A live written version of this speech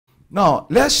Now,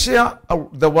 let's share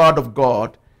the word of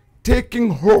God, taking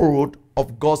hold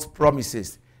of God's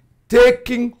promises.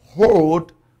 Taking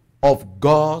hold of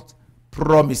God's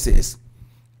promises.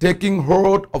 Taking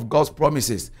hold of God's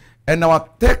promises. And our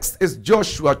text is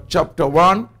Joshua chapter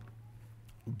 1.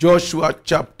 Joshua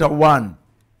chapter 1.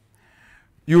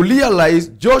 You realize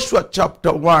Joshua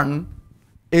chapter 1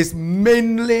 is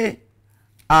mainly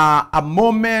a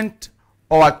moment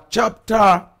or a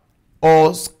chapter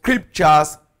or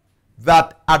scriptures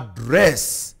that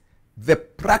address the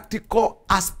practical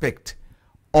aspect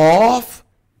of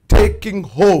taking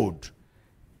hold,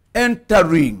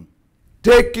 entering,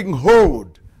 taking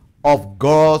hold of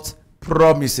God's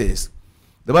promises.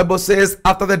 The Bible says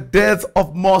after the death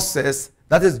of Moses,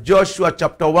 that is Joshua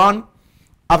chapter 1,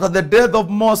 after the death of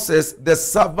Moses, the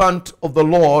servant of the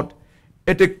Lord,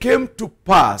 it came to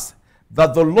pass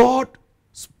that the Lord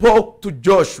spoke to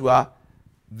Joshua,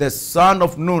 the son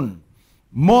of Nun,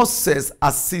 Moses'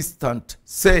 assistant,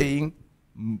 saying,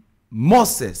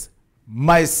 Moses,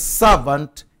 my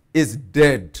servant, is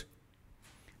dead.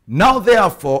 Now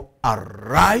therefore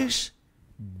arise,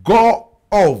 go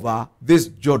over this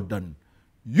Jordan,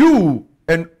 you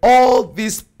and all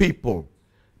these people,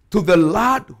 to the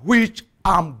land which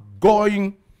I'm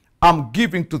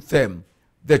giving to them,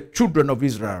 the children of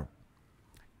Israel.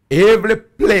 Every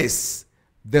place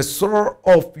the sole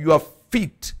of your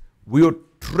feet will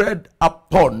tread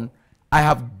upon, I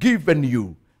have given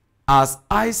you, as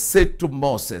I said to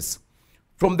Moses,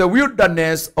 from the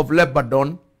wilderness of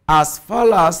Lebanon as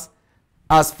far as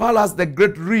the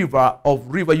great river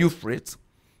Euphrates,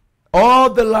 all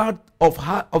the land of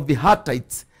the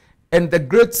Hittites, and the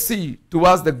great sea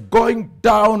towards the going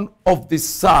down of the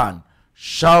sun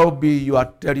shall be your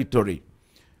territory.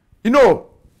 You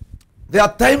know, there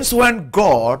are times when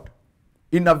God,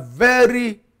 in a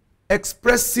very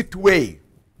explicit way,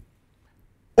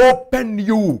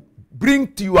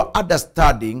 bring to your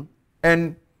understanding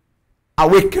and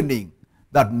awakening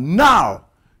that now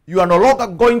you are no longer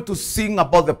going to sing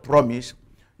about the promise.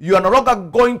 You are no longer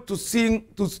going to sing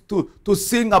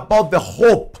about the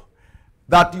hope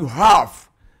that you have,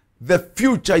 the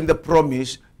future in the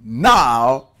promise.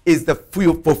 Now is the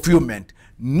fulfillment.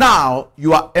 Now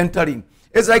you are entering.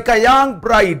 It's like a young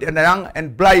bride and a young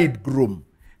bridegroom.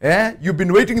 You've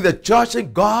been waiting in the church,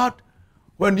 and God,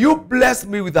 when you bless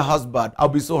me with a husband, I'll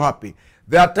be so happy.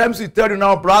 There are times we tell you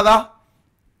now, brother,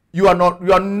 you are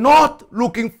not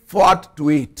looking forward to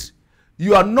it.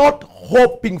 You are not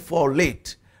hoping for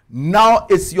it. Now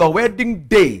it's your wedding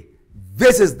day.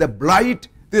 This is the bride,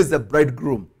 this is the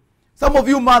bridegroom. Some of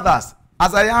you mothers,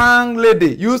 as a young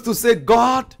lady, used to say,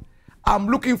 God, I'm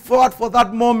looking forward for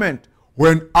that moment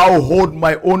when I'll hold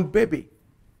my own baby.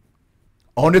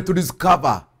 Only to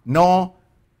discover, no,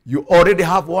 you already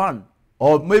have one,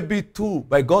 or maybe two,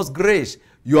 by God's grace.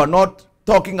 You are not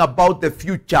talking about the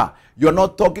future. You are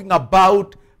not talking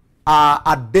about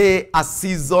a day, a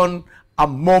season, a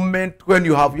moment when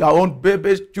you have your own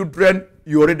babies, children,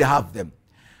 you already have them.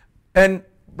 And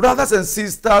brothers and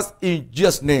sisters, in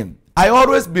Jesus' name, I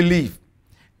always believe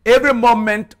every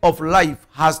moment of life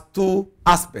has two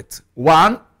aspects.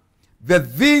 One, the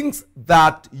things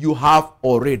that you have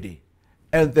already,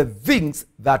 and the things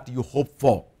that you hope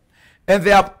for. And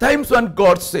there are times when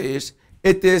God says,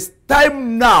 it is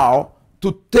time now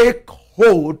to take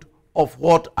hold of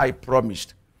what I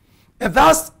promised. And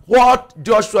that's what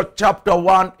Joshua chapter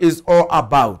 1 is all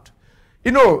about.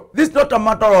 You know, this is not a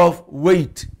matter of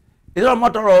wait. It's not a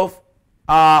matter of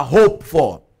hope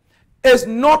for. It's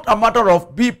not a matter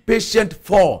of be patient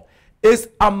for. It's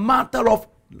a matter of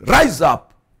rise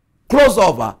up, cross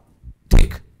over,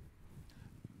 take.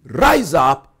 Rise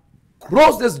up,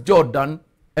 cross this Jordan,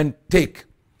 and take.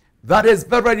 That is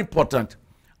very, very important.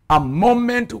 A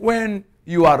moment when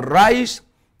you arise,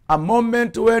 a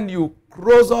moment when you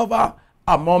cross over,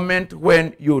 a moment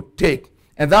when you take.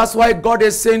 And that's why God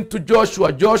is saying to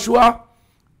Joshua, Joshua,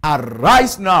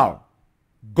 arise now,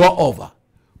 go over.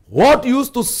 What you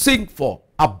used to sing for,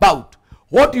 about,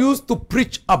 what you used to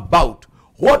preach about,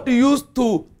 what you used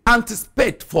to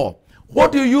anticipate for,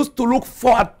 what you used to look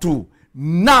forward to,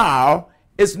 now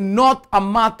is not a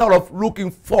matter of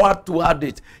looking forward toward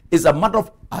it. It's a matter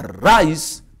of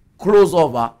arise, cross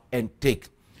over, and take.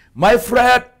 My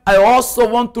friend, I also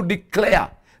want to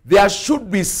declare there should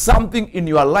be something in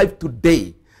your life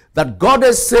today that God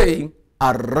is saying,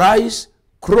 arise,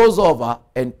 cross over,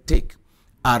 and take.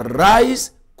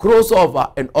 Arise, cross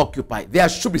over, and occupy. There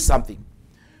should be something.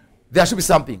 There should be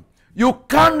something. You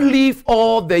can't live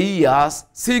all the years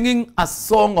singing a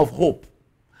song of hope,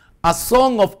 a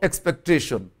song of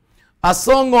expectation, a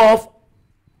song of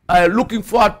looking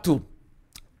forward to.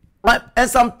 And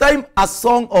sometimes a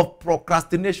song of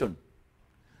procrastination.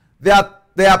 There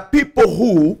are people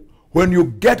who, when you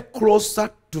get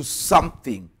closer to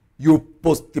something, you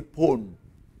postpone.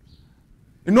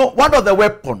 You know, one of the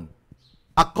weapons,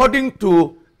 according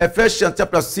to Ephesians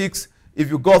chapter 6, if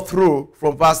you go through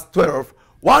from verse 12,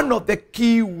 one of the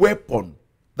key weapons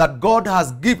that God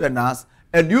has given us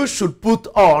and you should put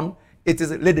on, it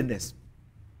is readiness.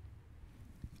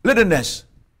 Readiness.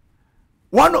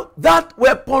 That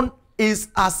weapon is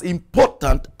as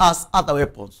important as other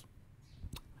weapons.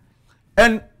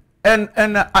 And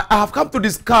I have come to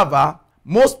discover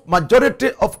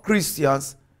majority of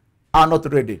Christians are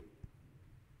not ready.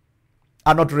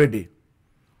 Are not ready.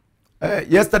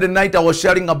 Yesterday night I was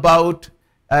sharing about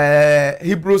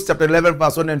Hebrews chapter 11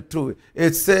 verse 1 and 2.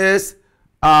 It says,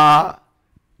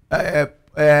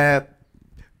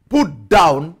 put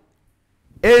down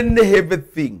any heavy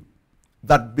thing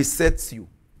that besets you,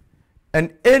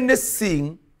 and any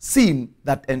sin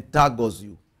that entangles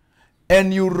you,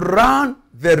 and you run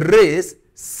the race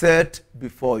set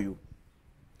before you,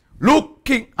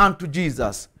 looking unto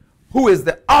Jesus, who is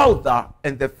the author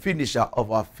and the finisher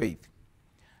of our faith.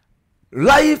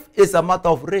 Life is a matter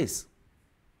of race.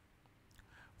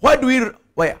 Why do we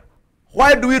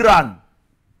run?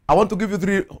 I want to give you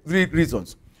three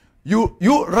reasons.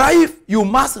 You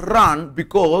must run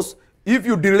because if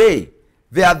you delay,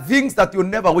 there are things that will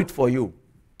never wait for you.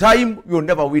 Time will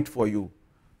never wait for you.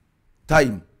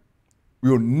 Time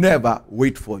will never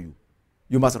wait for you.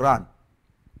 You must run.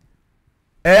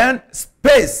 And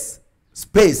space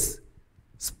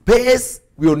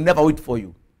will never wait for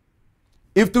you.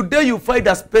 If today you find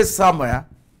a space somewhere,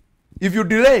 if you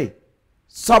delay,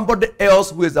 somebody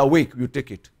else who is awake will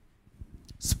take it.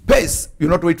 Space will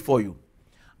not wait for you.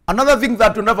 Another thing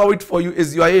that will never wait for you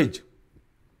is your age.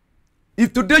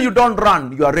 If today you don't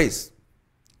run your race,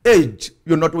 age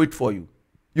will not wait for you.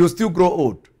 You still grow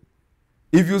old.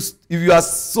 If you are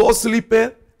so sleepy,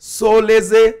 so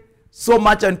lazy, so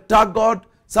much entangled,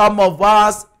 some of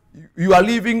us, you are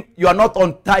not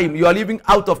on time. You are living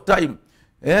out of time.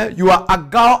 You are a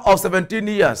girl of 17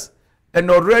 years.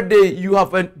 And already you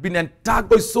have been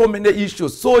entangled with so many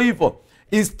issues, so evil.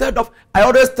 Instead of, I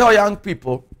always tell young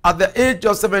people, at the age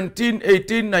of 17,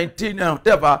 18, 19, and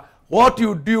whatever, what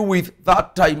you do with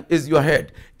that time is your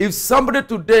head. If somebody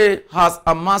today has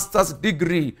a master's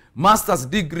degree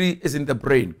is in the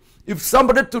brain. If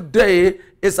somebody today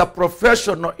is a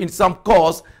professional in some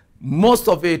course, most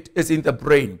of it is in the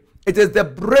brain. It is the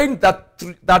brain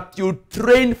that you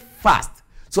train fast,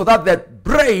 so that the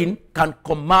brain can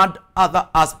command other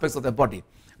aspects of the body.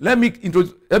 Let me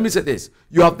say this.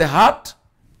 You have the heart,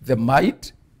 the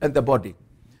mind, and the body.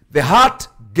 The heart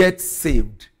gets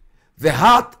saved. The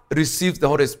heart receives the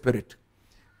Holy Spirit.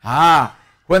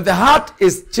 When the heart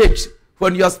is changed,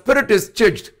 when your spirit is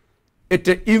changed, it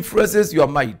influences your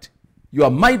mind. Your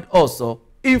mind also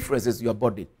influences your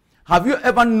body. Have you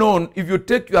ever known, if you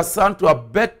take your son to a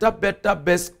better,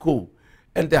 best school,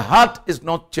 and the heart is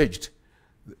not changed,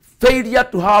 failure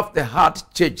to have the heart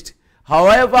changed,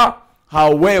 however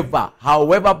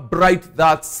bright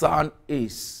that son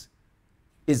is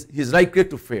he's likely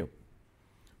to fail.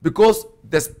 Because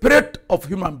the spirit of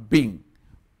human being,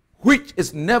 which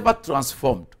is never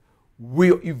transformed,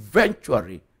 will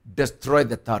eventually destroy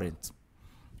the talent.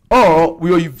 Or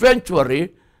will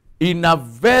eventually, in a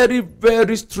very,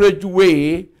 very strange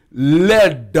way,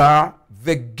 render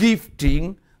the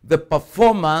gifting, the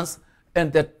performance,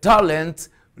 and the talent,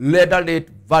 render it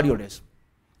valueless.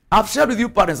 I've shared with you,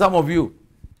 parents, some of you.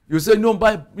 You say, no,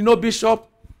 Bishop,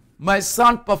 my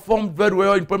son performed very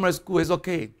well in primary school. It's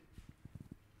okay.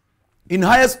 In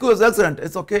higher school, it's excellent.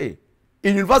 It's okay.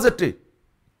 In university,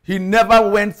 he never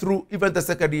went through even the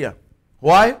second year.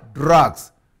 Why?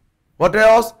 Drugs. What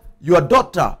else? Your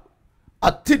daughter,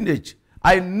 a teenage.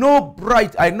 I know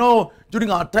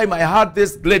during our time, I had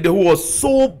this lady who was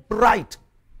so bright.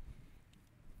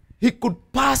 He could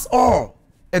pass all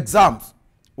exams.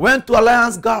 Went to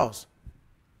Alliance Girls.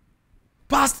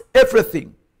 Passed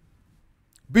everything.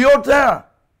 Beyond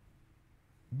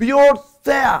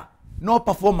there, no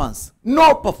performance.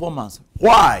 No performance.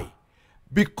 Why?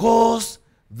 Because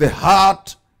the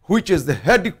heart, which is the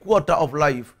headquarter of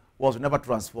life, was never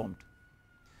transformed.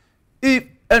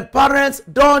 And parents,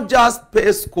 don't just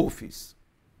pay school fees.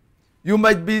 You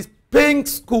might be paying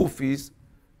school fees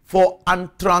for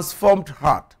untransformed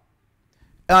heart.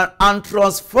 An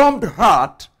untransformed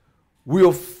heart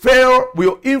will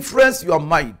influence your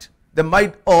mind, the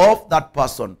mind of that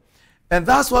person. And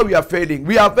that's why we are failing.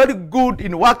 We are very good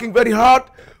in working very hard.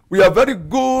 We are very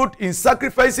good in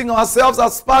sacrificing ourselves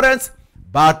as parents,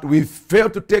 but we fail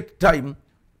to take time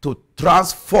to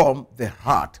transform the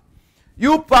heart.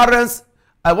 You parents,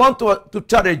 I want to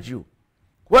challenge you.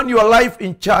 When you arrive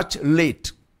in church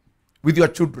late with your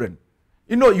children,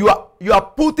 you know, you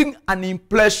are putting an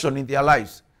impression in their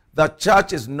lives that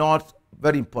church is not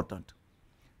very important.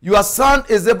 Your son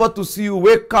is able to see you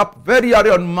wake up very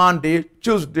early on Monday,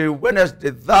 Tuesday,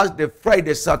 Wednesday, Thursday,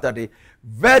 Friday, Saturday,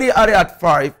 very early at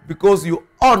 5 because you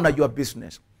honor your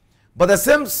business. But the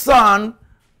same son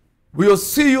will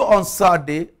see you on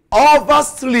Saturday,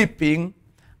 oversleeping,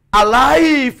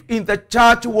 alive in the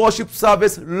church worship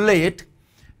service late,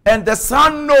 and the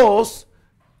son knows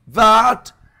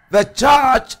that the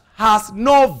church has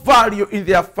no value in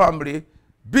their family.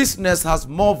 Business has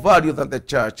more value than the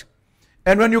church.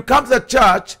 And when you come to the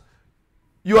church,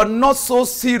 you are not so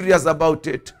serious about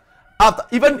it.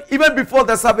 Even before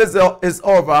the service is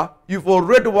over, you've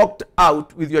already walked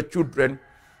out with your children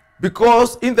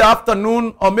because in the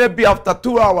afternoon or maybe after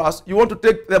 2 hours, you want to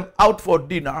take them out for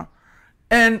dinner.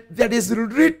 And there is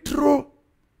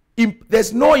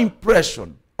there's no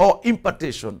impression or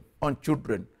impartation on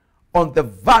children on the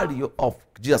value of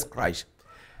Jesus Christ.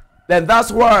 Then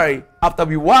that's why after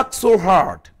we work so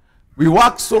hard,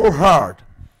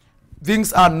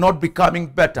 things are not becoming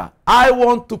better. I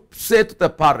want to say to the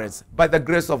parents, by the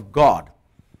grace of God,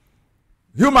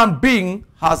 human being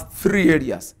has 3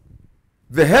 areas.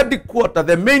 The headquarters,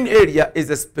 the main area is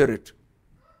the spirit.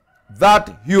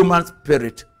 That human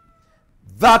spirit.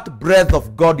 That breath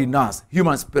of God in us,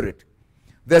 human spirit.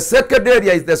 The second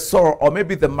area is the soul or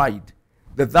maybe the mind.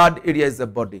 The third area is the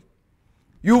body.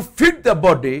 You feed the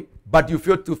body, but you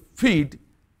fail to feed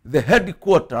the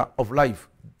headquarters of life,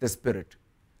 the spirit.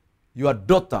 Your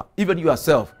daughter, even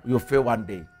yourself, will fail one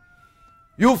day.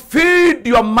 You feed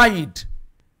your mind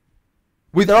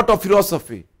with a lot of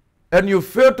philosophy, and you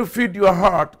fail to feed your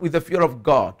heart with the fear of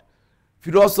God.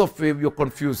 Philosophy will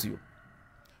confuse you.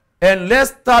 And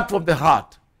let's start from the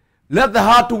heart. Let the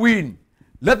heart win.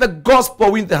 Let the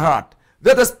gospel win the heart.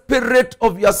 Let the spirit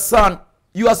of your son,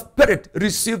 your spirit,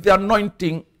 receive the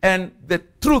anointing and the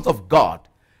truth of God.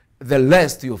 The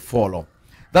rest you follow.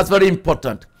 That's very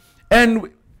important. And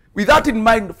with that in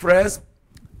mind, friends,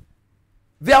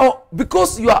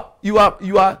 because your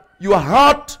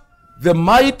heart, the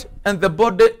mind, and the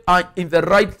body are in the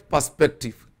right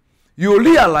perspective, you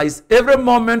realize every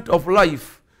moment of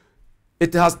life,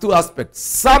 it has 2 aspects.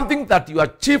 Something that you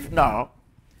achieve now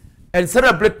and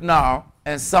celebrate now,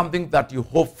 and something that you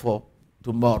hope for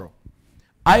tomorrow.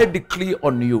 I declare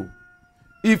on you,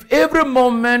 if every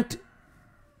moment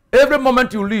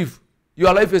you live,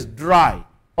 your life is dry,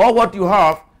 all what you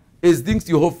have is things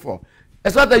you hope for.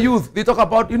 As well as the youth, they talk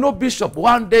about, Bishop,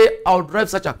 one day I'll drive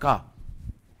such a car.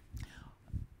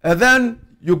 And then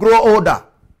you grow older,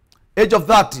 age of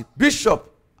 30. Bishop,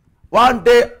 one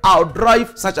day I'll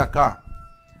drive such a car.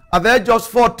 At the age of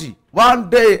 40, one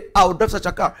day I'll drive such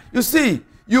a car. You see,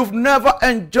 you've never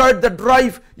enjoyed the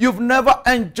drive. You've never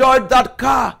enjoyed that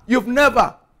car. You've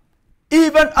never.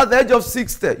 Even at the age of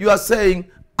 60, you are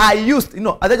saying, at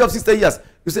the age of 60 years,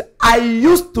 you say, I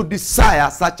used to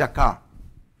desire such a car.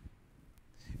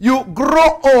 You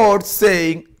grow old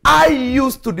saying, I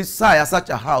used to desire such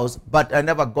a house, but I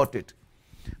never got it.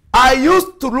 I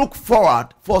used to look forward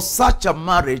for such a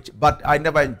marriage, but I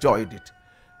never enjoyed it.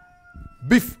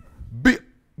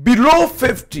 Below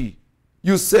 50,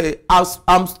 you say,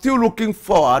 I'm still looking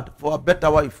forward for a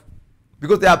better wife.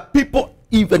 Because there are people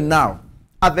even now,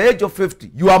 at the age of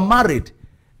 50, you are married,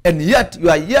 and yet you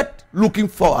are yet looking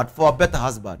forward for a better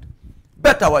husband,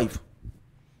 better wife.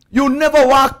 You never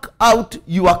work out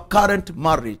your current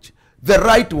marriage, the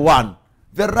right one,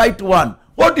 the right one.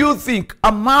 What do you think?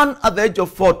 A man at the age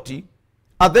of 40,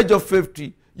 at the age of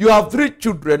 50, you have 3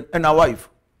 children and a wife,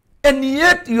 and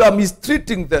yet you are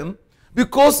mistreating them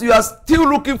because you are still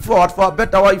looking forward for a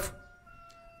better wife.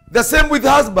 The same with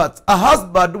husbands. A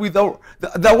husband with the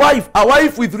wife, a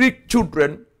wife with 3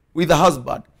 children with a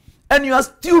husband. And you are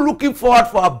still looking forward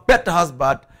for a better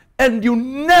husband. And you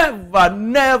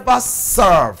never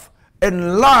serve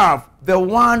and love the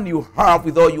one you have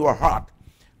with all your heart.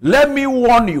 Let me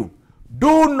warn you,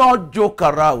 do not joke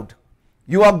around.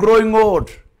 You are growing old.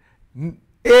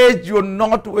 Age will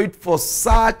not wait for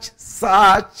such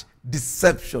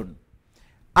deception.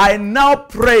 I now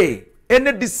pray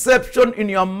any deception in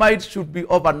your mind should be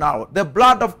over now. The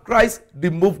blood of Christ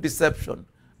remove deception.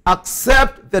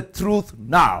 Accept the truth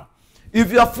now. If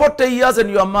you are 40 years and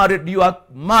you are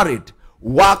married,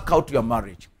 work out your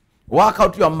marriage. Work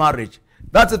out your marriage.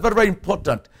 That is very, very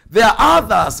important. There are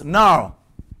others now.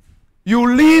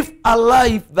 You live a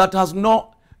life that has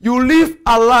no, you live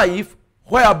a life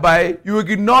whereby you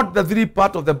ignore the 3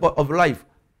 parts of life.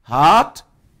 Heart,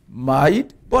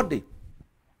 mind, body.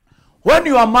 When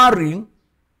you are marrying,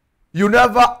 you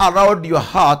never allowed your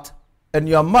heart and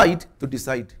your mind to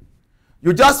decide.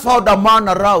 You just found a man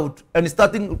around and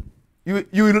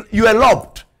you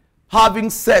eloped, having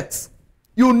sex.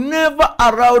 You never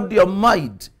allowed your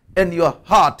mind and your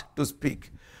heart to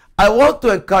speak. I want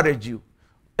to encourage you.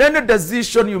 Any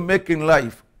decision you make in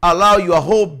life, allow your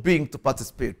whole being to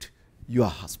participate.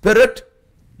 Your spirit,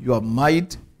 your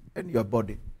mind, and your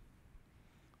body.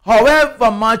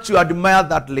 However much you admire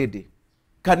that lady,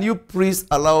 can you please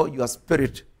allow your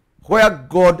spirit, where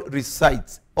God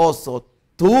resides, also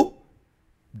to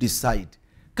decide?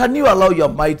 Can you allow your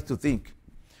mind to think?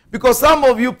 Because some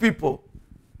of you people,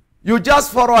 you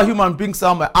just follow a human being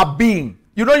somewhere, a being.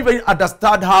 You don't even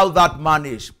understand how that man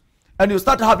is. And you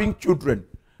start having children.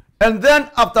 And then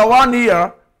after 1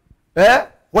 year,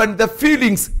 when the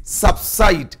feelings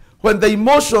subside, when the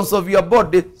emotions of your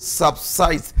body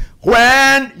subside,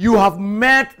 when you have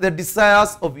met the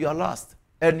desires of your lust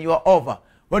and you are over,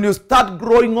 when you start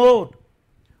growing old,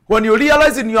 when you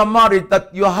realize in your marriage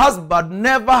that your husband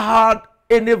never had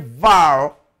any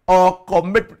vow or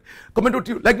commitment with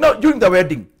you, like now during the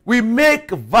wedding, we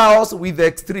make vows with the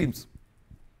extremes.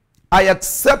 I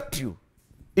accept you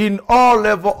in all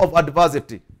level of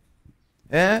adversity.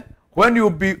 When you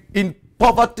be in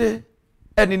poverty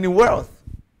and in wealth.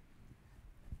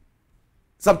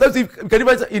 Sometimes you can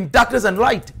even say in darkness and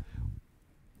light,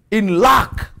 in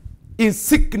lack, in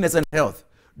sickness and health.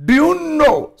 Do you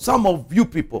know some of you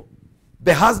people,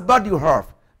 the husband you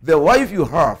have, the wife you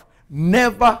have,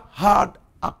 never had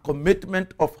a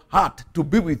commitment of heart to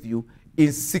be with you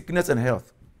in sickness and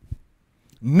health?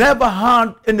 Never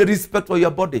had any respect for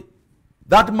your body.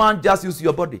 That man just used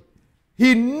your body.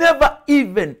 He never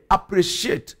even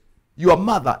appreciate your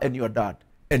mother and your dad.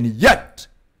 And yet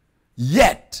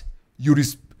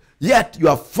you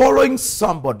are following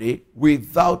somebody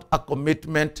without a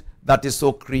commitment that is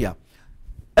so clear.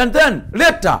 And then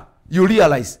later you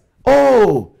realize,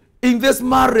 oh, in this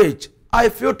marriage, I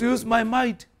failed to use my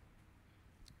mind.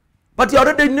 But you're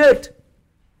already in it.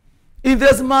 In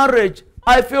this marriage,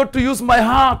 I failed to use my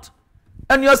heart.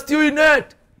 And you're still in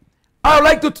it. I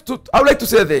would like to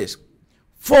say this.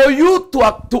 For you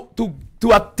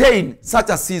to attain such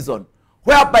a season,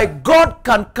 whereby God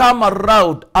can come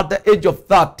around at the age of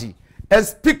 30 and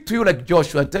speak to you like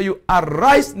Joshua and tell you,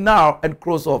 arise now and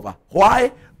cross over.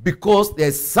 Why? Because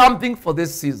there's something for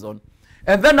this season.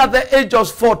 And then at the age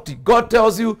of 40, God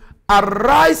tells you,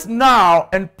 arise now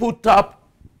and put up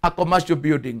a commercial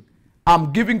building.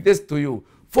 I'm giving this to you.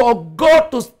 For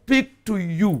God to speak to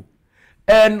you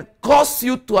and cause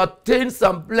you to attain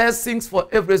some blessings for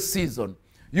every season,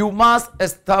 you must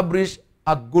establish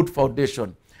a good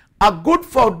foundation. A good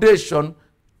foundation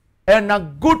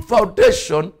and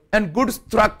good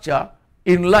structure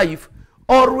in life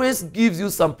always gives you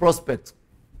some prospects.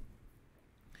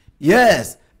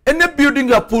 Yes, any building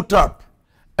you put up,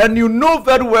 and you know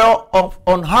very well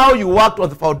on how you worked on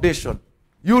the foundation.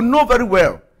 You know very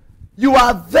well. You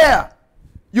are there.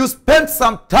 You spent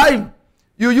some time.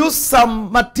 You use some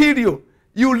material.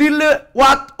 You really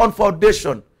worked on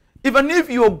foundation. Even if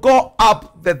you go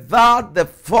up the third, the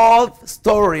fourth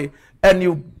story, and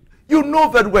you know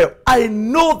very well, I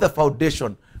know the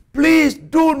foundation. Please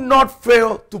do not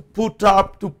fail to put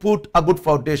a good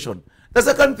foundation. The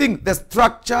second thing, the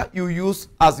structure you use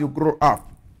as you grow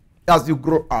up. As you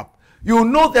grow up. You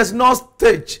know there's no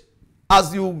stage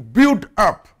as you build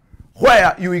up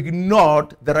where you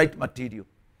ignored the right material.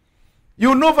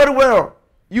 You know very well,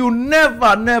 you never,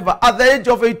 at the age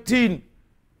of 18,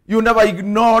 you never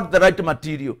ignored the right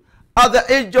material. At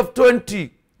the age of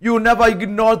 20, you never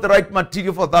ignored the right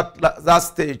material for that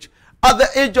stage. At the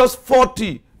age of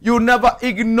 40, you never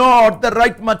ignored the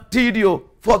right material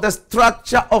for the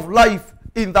structure of life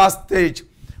in that stage.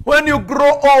 When you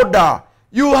grow older,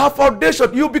 you have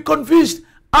foundation. You'll be convinced.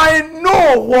 I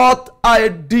know what I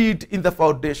did in the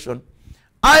foundation.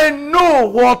 I know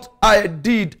what I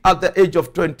did at the age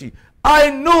of 20.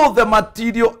 I know the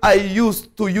material I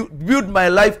used to build my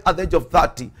life at the age of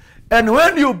 30. And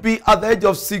when you be at the age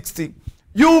of 60,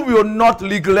 you will not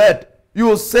neglect. You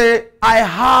will say, I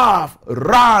have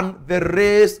run the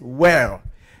race well.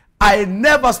 I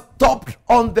never stopped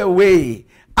on the way.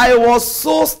 I was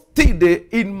so steady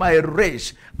in my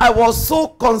race. I was so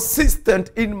consistent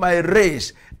in my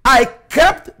race. I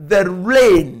kept the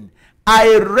lane.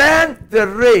 I ran the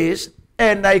race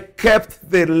and I kept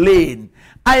the lane.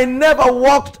 I never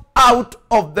walked out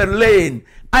of the lane.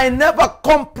 I never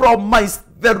compromised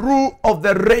the rule of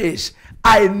the race.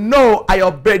 I know I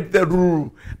obeyed the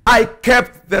rule. I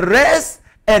kept the race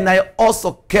and I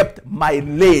also kept my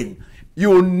lane.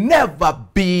 You'll never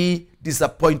be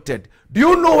disappointed. Do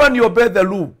you know when you obey the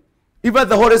law, even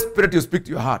the Holy Spirit will speak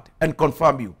to your heart and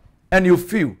confirm you. And you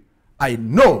feel, I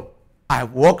know I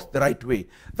walked the right way.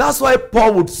 That's why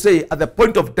Paul would say at the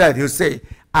point of death, he'll say,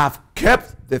 I have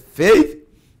kept the faith,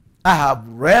 I have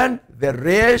ran the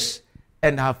race,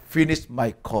 and have finished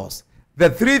my course. The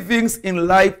three things in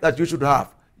life that you should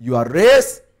have: your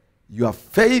race, your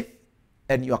faith,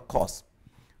 and your course.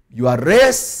 Your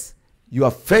race,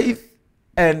 your faith,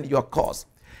 and your course.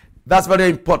 That's very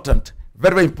important.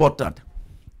 Very, very important.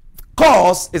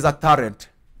 Course is a talent.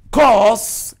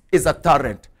 Course is a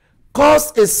talent.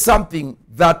 Course is something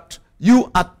that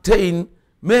you attain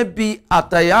maybe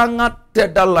at a younger,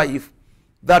 tender life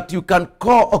that you can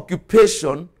call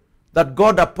occupation that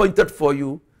God appointed for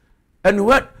you. And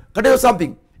what, can I tell you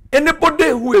something? Anybody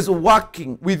who is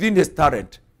working within his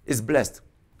talent is blessed.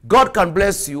 God can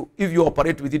bless you if you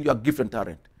operate within your gift and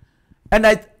talent. And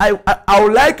I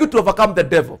would like you to overcome the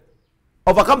devil.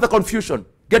 Overcome the confusion.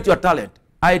 Get your talent.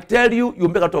 I tell you, you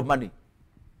make a lot of money.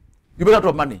 You make a lot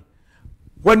of money.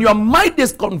 When your mind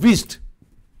is convinced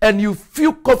and you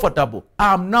feel comfortable,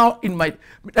 I'm now in my,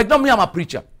 like not me, I'm a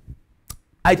preacher.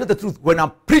 I tell the truth, when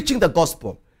I'm preaching the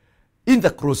gospel, in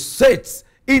the crusades,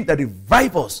 in the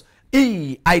revivals,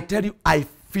 I tell you, I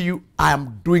feel I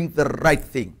am doing the right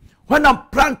thing. When I'm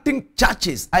planting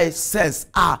churches, I sense,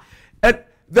 and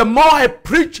the more I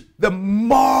preach, the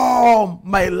more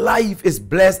my life is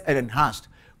blessed and enhanced.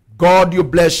 God, you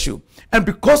bless you. And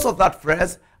because of that,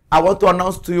 friends, I want to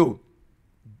announce to you,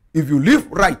 if you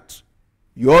live right,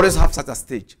 you always have such a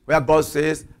stage where God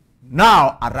says,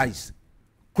 now arise,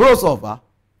 cross over,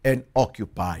 and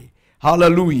occupy.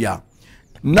 Hallelujah.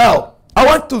 Now, I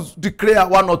want to declare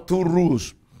one or two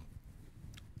rules.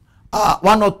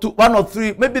 One or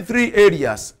three, maybe three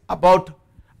areas about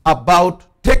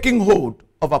taking hold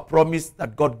of a promise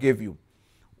that God gave you.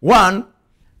 One,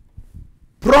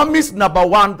 promise number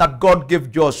one that God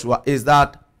gave Joshua is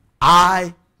that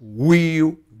I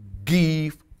will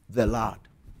give the land.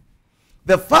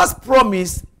 The first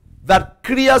promise that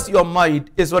clears your mind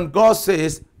is when God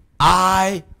says,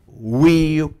 I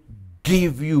will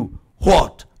give you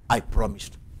what I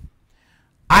promised.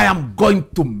 I am going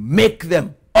to make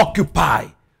them occupy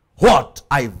what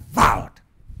I vowed.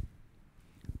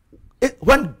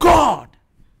 When God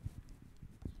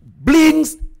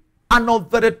brings an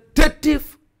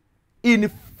authoritative,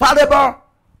 infallible,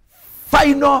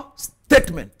 final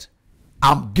statement,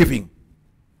 I'm giving.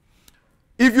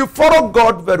 If you follow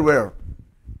God very well,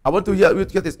 I want to hear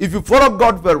this. If you follow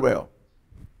God very well,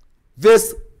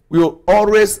 this will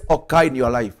always occur in your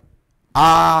life.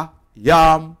 I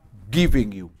am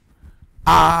giving you.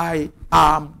 I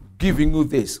am giving you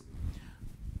this.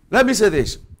 Let me say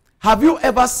this. Have you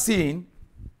ever seen,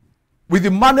 with the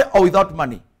money or without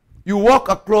money, you walk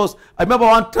across? I remember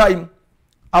one time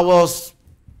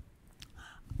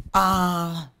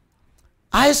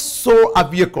I saw a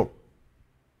vehicle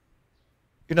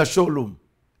in a showroom,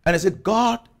 and I said,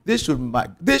 God,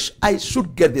 I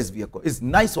should get this vehicle. It's a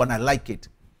nice one. I like it.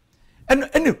 And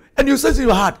you say to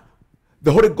your heart,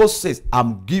 the Holy Ghost says,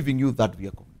 I'm giving you that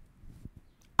vehicle.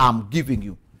 I'm giving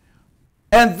you.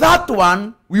 And that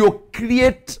one will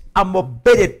create a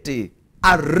mobility,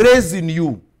 a raise in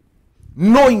you,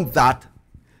 knowing that,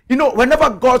 whenever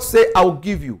God says, I will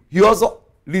give you, he also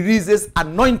releases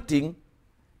anointing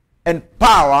and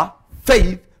power,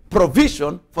 faith,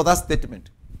 provision for that statement.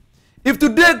 If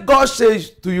today God says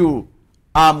to you,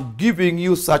 I'm giving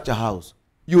you such a house,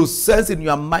 you sense in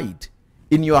your mind,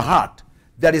 in your heart,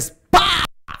 there is power,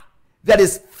 there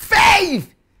is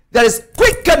faith, there is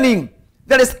quickening,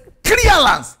 there is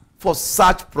clearance for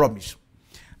such promise.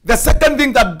 The second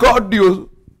thing that God will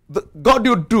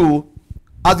do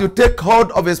as you take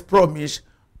hold of his promise,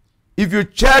 if you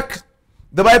check,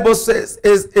 the Bible says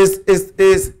is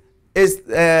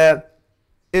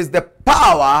the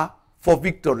power for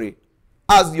victory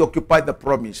as you occupy the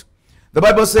promise. The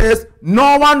Bible says,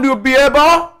 no one will be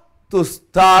able to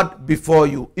stand before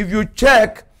you. If you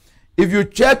check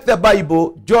the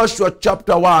Bible, Joshua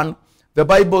chapter 1, the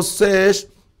Bible says,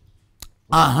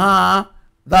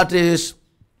 that is,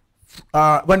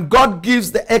 when God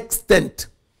gives the extent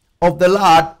of the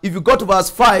land, if you go to verse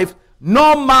 5,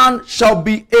 no man shall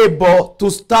be able to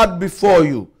stand before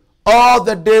you all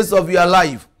the days of your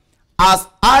life. As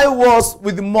I was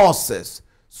with Moses,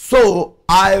 so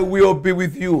I will be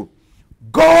with you.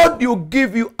 God will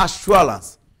give you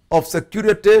assurance of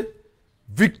security,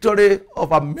 victory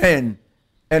over men,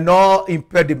 and all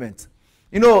impediments.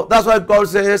 That's why God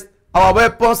says, our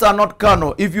weapons are not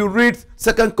carnal. If you read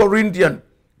 2 Corinthians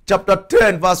chapter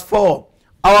 10, verse 4,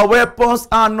 our weapons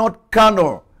are not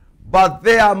carnal, but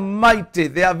they are mighty.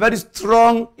 They are very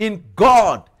strong in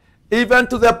God, even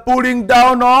to the pulling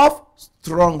down of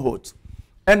strongholds,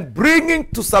 and bringing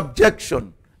to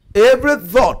subjection every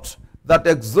thought that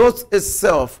exalts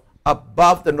itself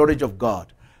above the knowledge of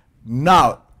God.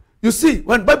 Now, you see,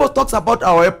 when Bible talks about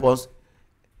our weapons,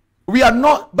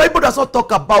 Bible does not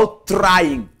talk about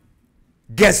trying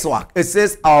guesswork. It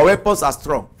says our weapons are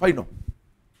strong. Final.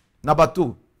 Number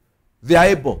two, they are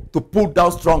able to pull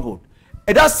down stronghold.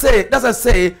 It doesn't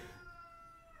say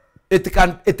it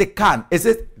can. It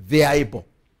says they are able.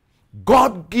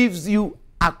 God gives you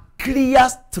a clear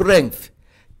strength,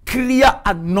 clear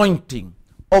anointing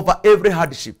over every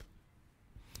hardship.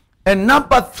 And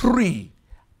number three,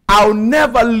 I'll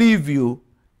never leave you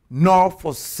nor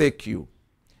forsake you.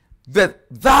 The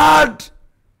third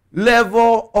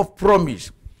level of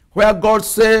promise, where God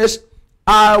says,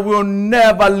 I will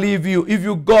never leave you. If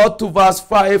you go to verse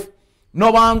 5,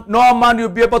 no man will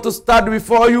be able to stand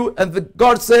before you. And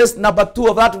God says, number 2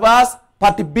 of that verse,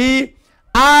 part B,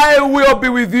 I will be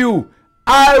with you.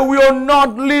 I will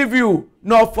not leave you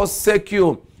nor forsake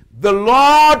you. The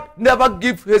Lord never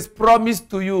gives his promise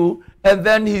to you and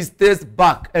then he stays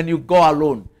back and you go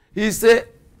alone. He said,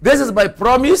 this is my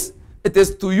promise. It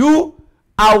is to you.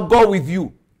 I'll go with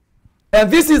you.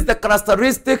 And this is the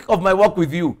characteristic of my work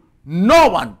with you. No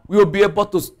one will be able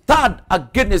to stand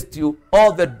against you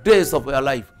all the days of your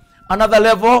life. Another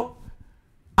level,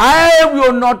 I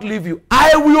will not leave you.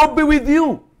 I will be with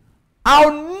you.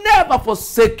 I'll never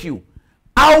forsake you.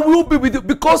 I will be with you.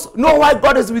 Because know why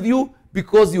God is with you?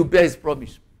 Because you bear his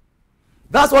promise.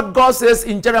 That's what God says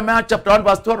in Jeremiah chapter 1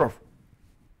 verse 12.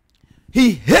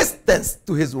 He hastens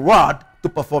to his word to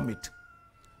perform it.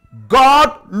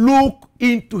 God look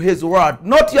into his word,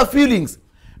 not your feelings.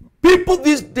 People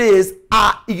these days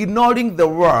are ignoring the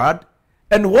word,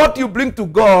 and what you bring to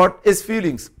God is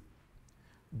feelings.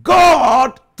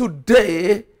 God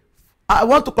today, I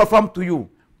want to confirm to you,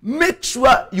 make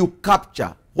sure you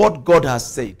capture what God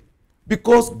has said,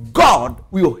 because God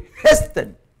will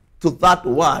hasten to that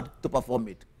word to perform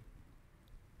it.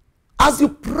 As you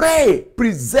pray,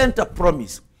 present a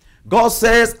promise. God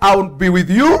says, I will be with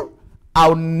you.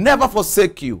 I'll never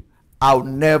forsake you. I'll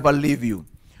never leave you.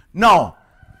 Now,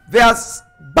 there's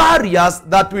barriers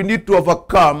that we need to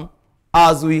overcome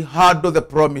as we handle the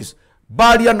promise.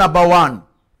 Barrier number 1,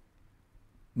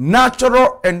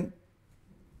 natural and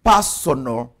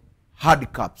personal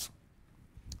handicaps.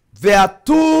 There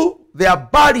are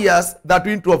barriers that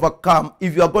we need to overcome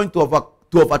if you are going to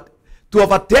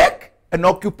overtake and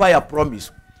occupy a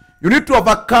promise. You need to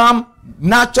overcome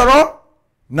natural,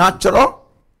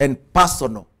 and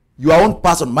personal. Your own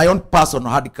person, my own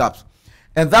personal handicaps.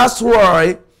 And that's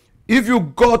why if you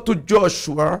go to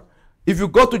Joshua, I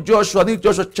think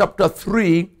Joshua chapter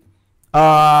 3,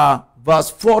 verse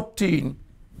 14,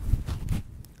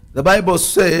 the Bible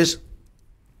says,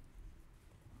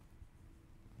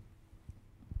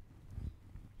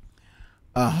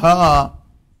 so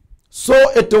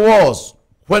it was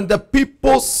when the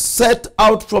people set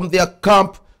out from their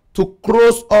camp to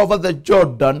cross over the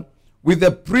Jordan, with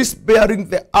the priest bearing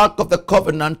the ark of the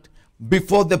covenant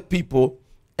before the people,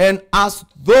 and as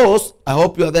those, I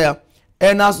hope you are there,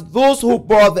 and as those who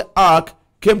bore the ark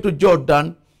came to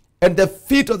Jordan, and the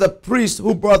feet of the priest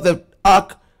who bore the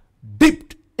ark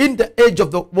dipped in the edge of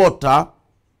the water,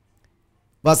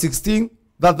 verse 16,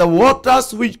 that the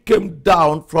waters which came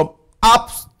down from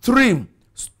upstream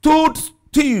stood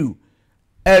still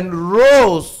and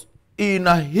rose in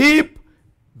a heap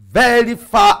very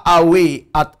far away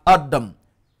at Adam.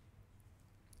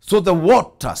 So the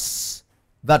waters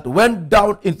that went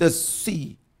down in the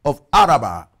sea of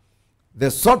Arabah,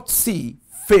 the salt sea,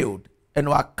 failed and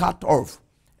were cut off,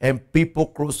 and people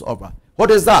crossed over. What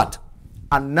is that?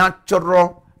 A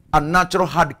natural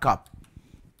handicap.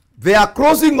 They are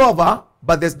crossing over,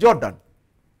 but there's Jordan.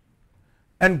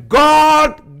 And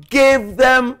God gave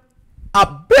them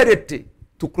ability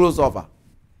to cross over.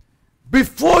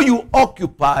 Before you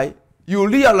occupy, you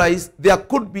realize there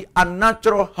could be a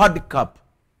natural handicap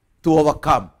to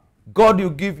overcome. God will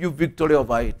give you victory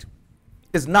over it.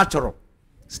 It's natural.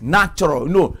 It's natural.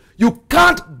 No, you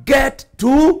can't get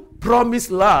to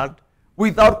promised land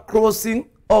without crossing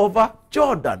over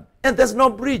Jordan. And there's no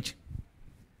bridge.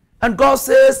 And God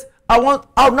says, I'll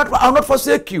not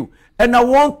forsake you. And I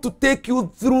want to take you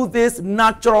through this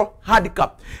natural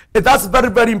handicap. And that's very,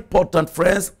 very important,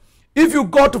 friends. If you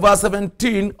go to verse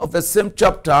 17 of the same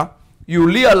chapter, you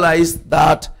realize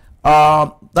that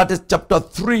that is chapter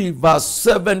 3, verse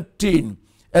 17.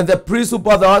 And the priests who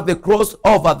bore the ark, they crossed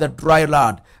over the dry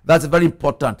land. That's very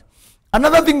important.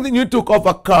 Another thing that you need to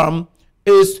overcome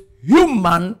is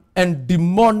human and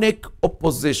demonic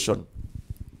opposition.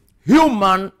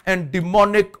 Human and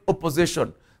demonic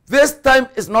opposition. This time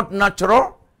is not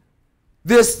natural.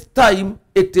 This time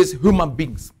it is human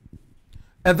beings.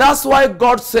 And that's why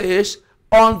God says,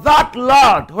 on that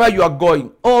land where you are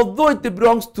going, although it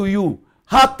belongs to you,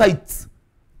 Hittites,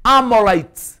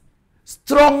 Amorites,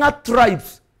 stronger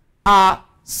tribes are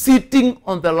sitting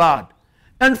on the land.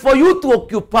 And for you to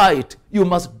occupy it, you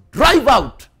must drive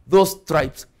out those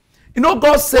tribes. You know,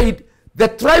 God said the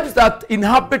tribes that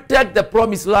inhabited the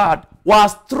promised land were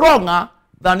stronger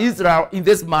than Israel in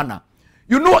this manner.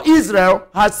 You know, Israel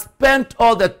has spent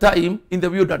all the time in the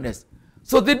wilderness.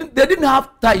 So they didn't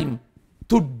have time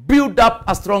to build up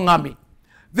a strong army.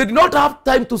 They did not have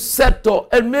time to settle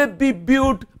and maybe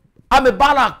build army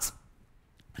barracks.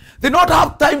 They did not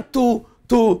have time to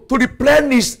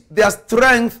replenish their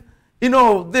strength. You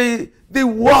know, they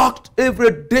worked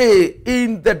every day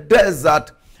in the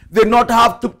desert. They did not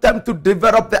have time to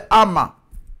develop the armor,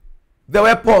 the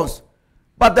weapons.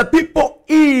 But the people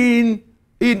in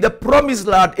the promised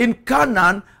land, in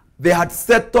Canaan, they had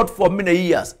settled for many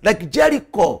years. Like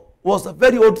Jericho was a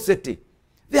very old city.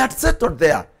 They had settled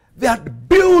there. They had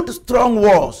built strong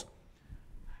walls.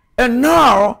 And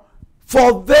now,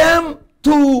 for them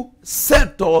to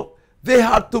settle, they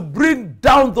had to bring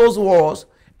down those walls,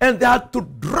 and they had to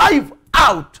drive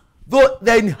out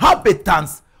the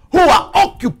inhabitants who are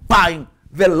occupying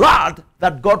the land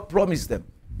that God promised them.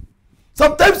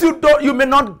 Sometimes you may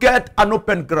not get an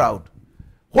open ground.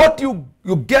 What you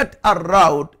get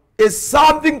around is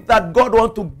something that God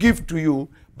wants to give to you,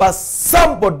 but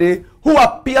somebody who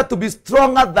appears to be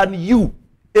stronger than you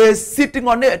is sitting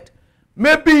on it.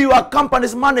 Maybe you are a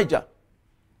company's manager,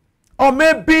 or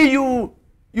maybe you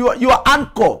are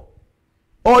uncle,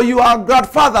 or you are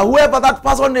grandfather, whoever that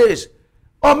person is,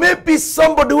 or maybe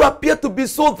somebody who appears to be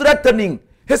so threatening.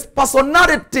 His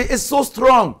personality is so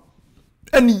strong,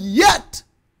 and yet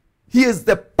he is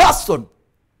the person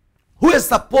who is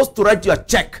supposed to write you a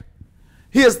check.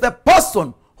 He is the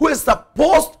person who is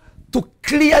supposed to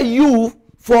clear you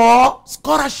for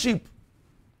scholarship.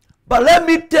 But let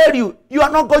me tell you, you are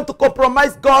not going to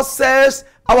compromise. God says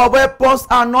our weapons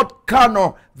are not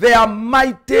carnal. They are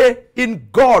mighty in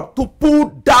God to pull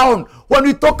down. When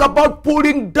we talk about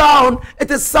pulling down,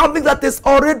 it is something that is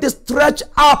already stretched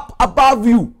up above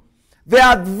you. There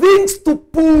are things to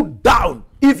pull down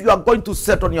if you are going to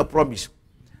set on your promise.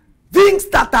 Things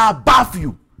that are above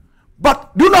you.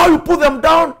 But do you know how you put them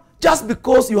down? Just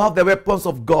because you have the weapons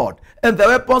of God. And the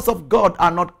weapons of God are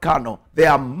not carnal. They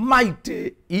are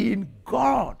mighty in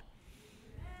God.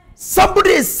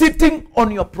 Somebody is sitting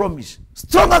on your promise,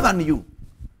 stronger than you.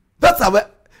 That's how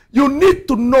you need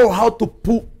to know how to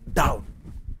pull down.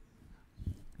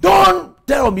 Don't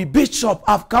tell me, Bishop,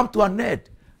 I've come to an end.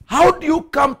 How do you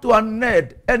come to an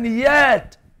end? And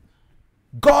yet,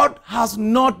 God has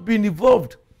not been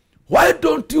involved. Why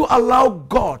don't you allow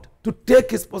God to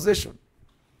take his possession?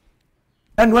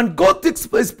 And when God takes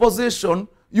his possession,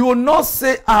 you will not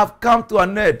say, I have come to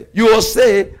an end. You will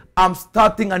say, I'm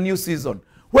starting a new season.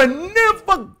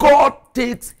 Whenever God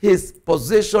takes his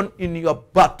possession in your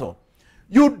battle,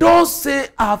 you don't say,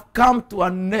 I have come to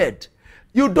an end.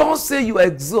 You don't say you are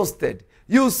exhausted.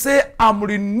 You say, I'm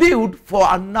renewed for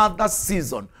another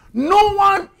season. No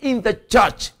one in the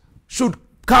church should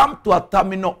come to a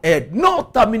terminal end. No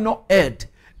terminal end.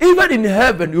 Even in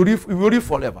heaven, you will live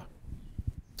forever.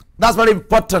 That's very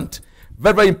important.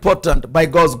 Very, very important by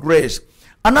God's grace.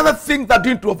 Another thing that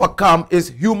you need to overcome is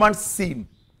human sin.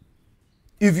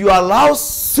 If you allow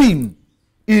sin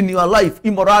in your life,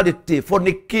 immorality,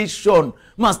 fornication,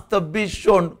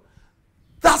 masturbation,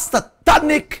 that's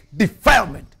satanic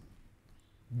defilement.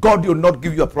 God will not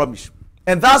give you a promise.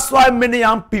 And that's why many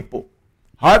young people,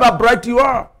 however bright you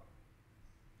are,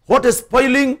 what is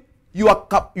spoiling your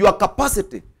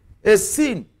capacity is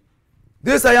sin.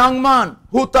 This is a young man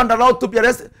who turned around to be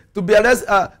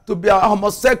a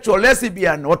homosexual,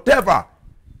 lesbian, whatever.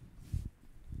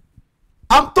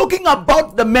 I'm talking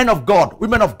about the men of God,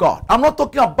 women of God. I'm not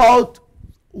talking about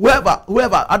whoever.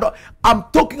 I'm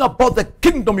talking about the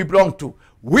kingdom we belong to.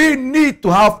 We need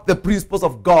to have the principles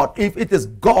of God if it is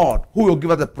God who will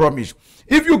give us the promise.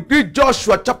 If you read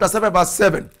Joshua chapter 7 verse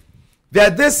 7,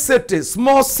 there is this city,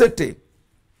 small city,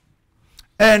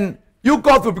 and you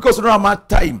go through, because you don't have much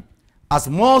time, a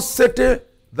small city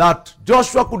that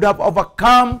Joshua could have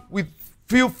overcome with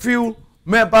few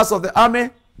members of the army,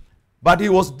 but he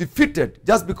was defeated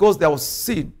just because there was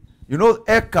sin. You know,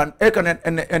 Achan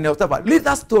and whatever. Read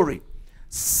that story.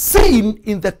 Sin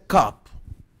in the cup.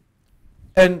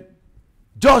 And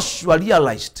Joshua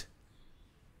realized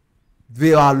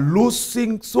they are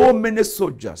losing so many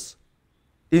soldiers.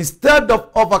 instead of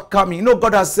overcoming, you know,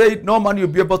 God has said, no man will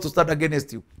be able to stand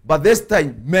against you. But this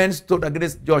time, men stood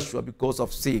against Joshua because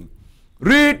of sin.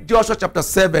 Read Joshua chapter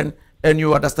 7 and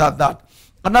you understand that.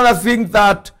 Another thing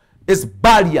that is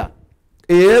barrier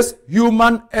is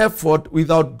human effort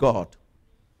without God.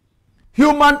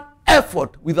 Human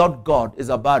effort without God is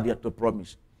a barrier to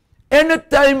promise.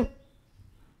 Anytime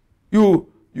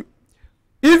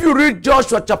if you read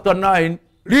Joshua chapter 9,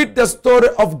 read the story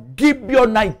of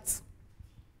Gibeonites.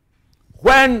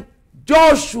 When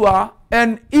Joshua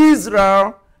and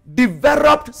Israel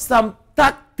developed some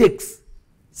tactics,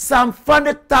 some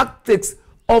funny tactics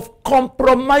of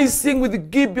compromising with the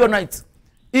Gibeonites.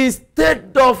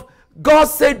 Instead of, God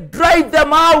said, drive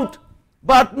them out.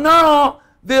 But now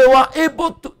they were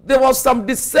able to, there was some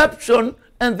deception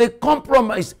and they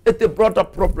compromised. It brought a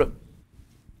problem.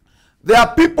 There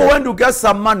are people when you get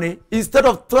some money, instead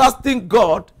of trusting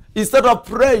God, instead of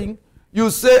praying, you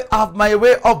say, I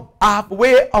have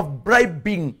way of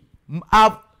bribing. I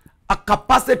have a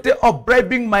capacity of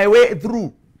bribing my way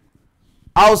through.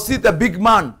 I'll see the big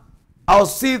man. I'll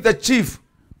see the chief.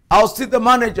 I'll see the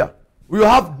manager. We'll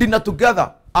have dinner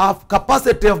together. I have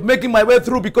capacity of making my way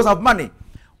through because of money.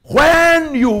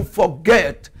 When you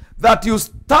forget that you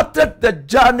started the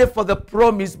journey for the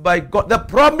promise by God, the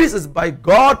promise is by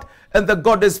God and the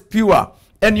God is pure,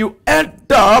 and you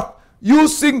end up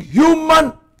using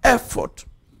human effort.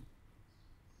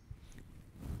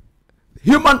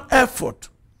 Human effort.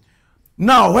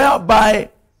 Now, whereby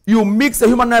you mix a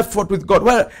human effort with God.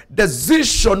 Well,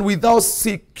 decision without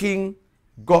seeking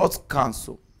God's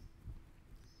counsel.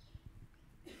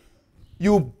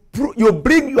 You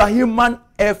bring your human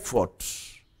effort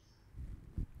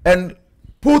and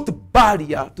put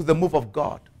barrier to the move of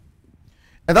God.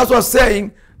 And that's what I'm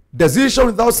saying. Decision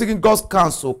without seeking God's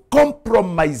counsel.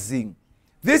 Compromising.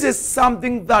 This is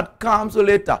something that comes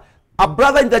later. A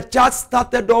brother in the church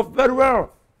started off very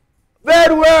well.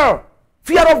 Very well.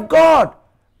 Fear of God.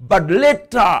 But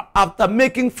later, after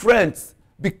making friends,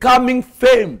 becoming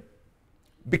fame,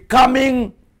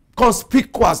 becoming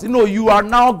conspicuous, you know, you are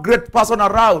now a great person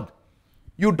around.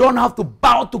 You don't have to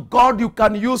bow to God. You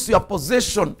can use your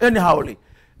position anyhowly.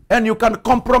 And you can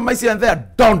compromise here and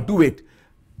there. Don't do it.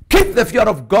 Keep the fear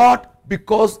of God,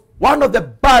 because one of the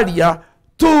barriers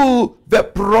to the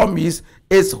promise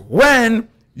is when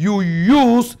you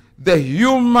use the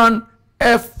human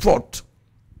effort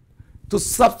to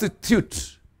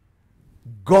substitute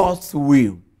God's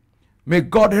will. May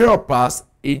God help us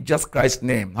in Jesus Christ's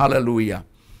name. Hallelujah.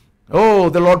 Oh,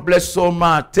 the Lord bless so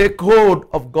much. Take hold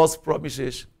of God's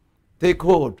promises. Take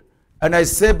hold. And I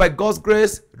say, by God's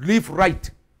grace, live right.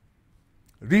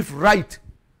 Live right.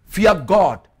 Fear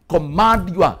God.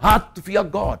 Command your heart to fear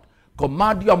God.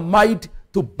 Command your mind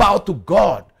to bow to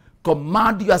God.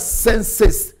 Command your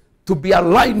senses to be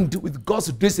aligned with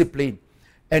God's discipline.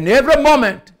 And every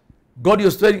moment, God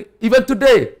is saying, even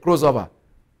today, crossover.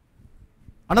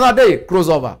 Another day,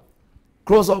 crossover.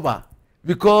 Crossover.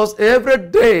 Because every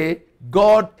day,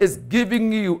 God is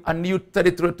giving you a new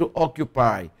territory to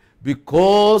occupy.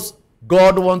 Because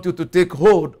God wants you to take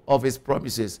hold of his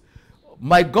promises.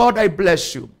 My God, I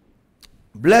bless you.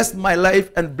 Bless my life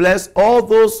and bless all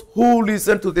those who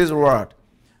listen to this word.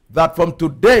 That from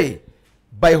today,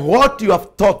 by what you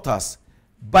have taught us,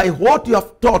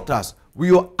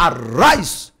 we will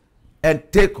arise and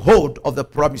take hold of the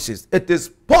promises. It is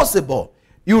possible.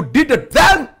 You did it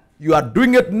then, you are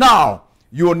doing it now.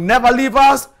 You will never leave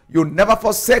us, you will never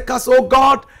forsake us, oh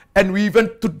God. And we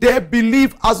even today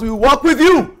believe as we walk with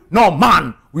you, no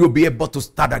man will be able to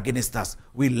stand against us.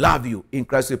 We love you. In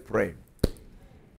Christ we pray.